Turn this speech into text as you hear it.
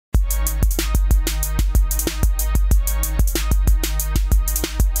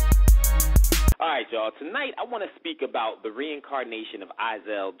y'all. Tonight, I want to speak about the reincarnation of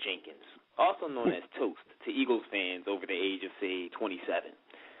Izell Jenkins, also known as Toast, to Eagles fans over the age of, say, 27.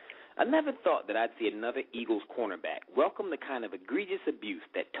 I never thought that I'd see another Eagles cornerback welcome the kind of egregious abuse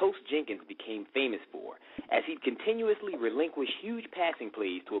that Toast Jenkins became famous for, as he'd continuously relinquish huge passing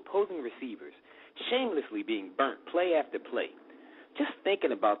plays to opposing receivers, shamelessly being burnt play after play. Just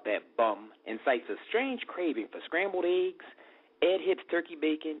thinking about that bum incites a strange craving for scrambled eggs, Ed Hips turkey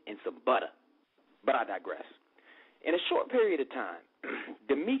bacon, and some butter. But I digress. In a short period of time,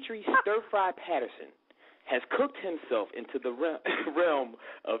 Dimitri Stir-Fry Patterson has cooked himself into the realm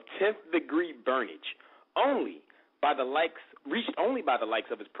of 10th degree burnage, reached only by the likes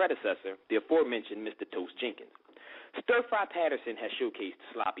of his predecessor, the aforementioned Mr. Toast Jenkins. Stir-Fry Patterson has showcased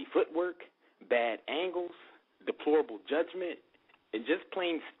sloppy footwork, bad angles, deplorable judgment, and just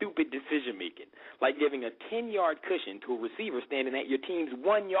plain stupid decision-making, like giving a 10-yard cushion to a receiver standing at your team's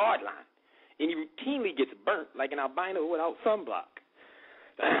 1-yard line. And he routinely gets burnt like an albino without sunblock.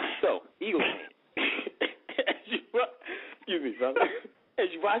 So, Eagles fans, excuse me, brother,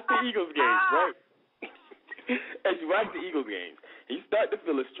 as you watch the Eagles games, right? As you watch the Eagles games, you start to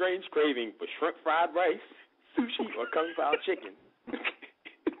feel a strange craving for shrimp fried rice, sushi, or kung pao chicken.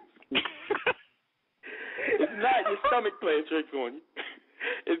 It's not your stomach playing tricks on you.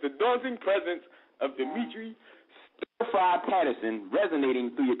 It's the daunting presence of Dimitri Stir-Fry Patterson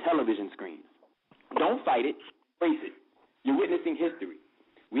resonating through your television screens. Don't fight it. Face it. You're witnessing history.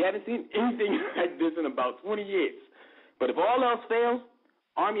 We haven't seen anything like this in about 20 years. But if all else fails,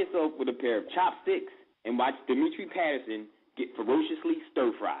 arm yourself with a pair of chopsticks and watch Dimitri Patterson get ferociously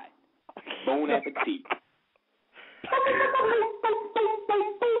stir-fried. Bon appetit.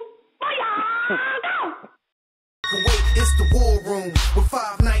 Wait, it's the war room with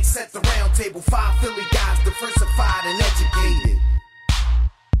 5 nights at the round table. 5 Philly guys, diversified and educated.